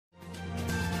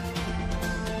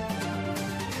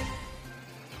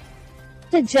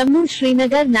The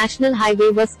Jammu-Srinagar National Highway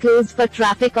was closed for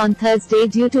traffic on Thursday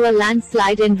due to a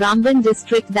landslide in Ramban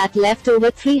district that left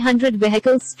over 300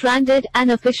 vehicles stranded,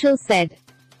 an official said.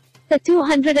 The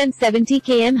 270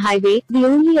 km highway, the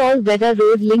only all-weather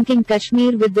road linking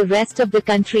Kashmir with the rest of the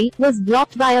country, was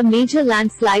blocked by a major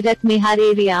landslide at Mehar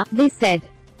area, they said.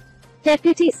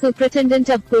 Deputy Superintendent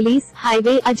of Police,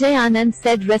 Highway Ajay Anand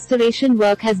said restoration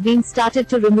work has been started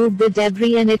to remove the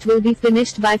debris and it will be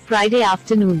finished by Friday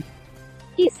afternoon.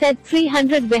 He said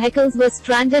 300 vehicles were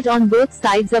stranded on both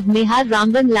sides of Mehar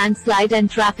Ramban landslide and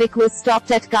traffic was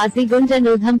stopped at Kazigund and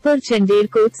Udhampur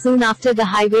Chanderkot soon after the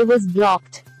highway was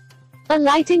blocked. A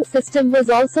lighting system was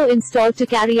also installed to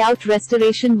carry out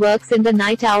restoration works in the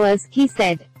night hours, he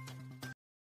said.